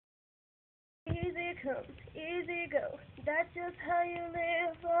come, easy go. That's just how you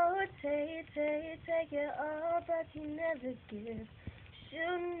live. Oh, take it all, but you never give.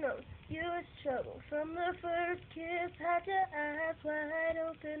 Should've known you was trouble from the first kiss. Had your eyes wide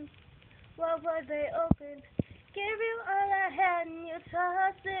open. What were they open? Gave you all I had and you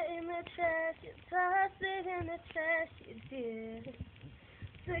tossed it in the trash. You tossed it in the trash, you did.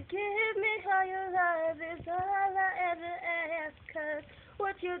 Forgive me how your love is all I ever ask. 'Cause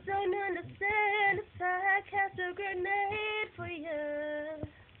what you don't understand is I cast a grenade for you.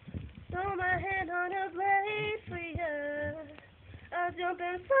 Throw my hand on a blade for you. I'll jump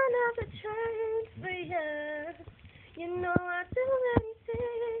in front of the train for you. You know I'd do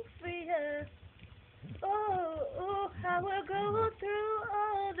anything for you. Oh, I will go through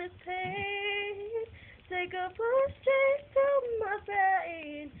all this pain. Take a bullet straight through my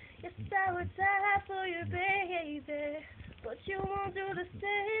brain. Yes, I would die for you, baby, but you won't do the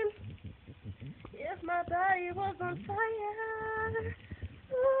same. If my body was on fire,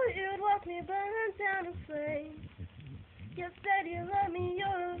 oh, you'd watch me burn down in flames.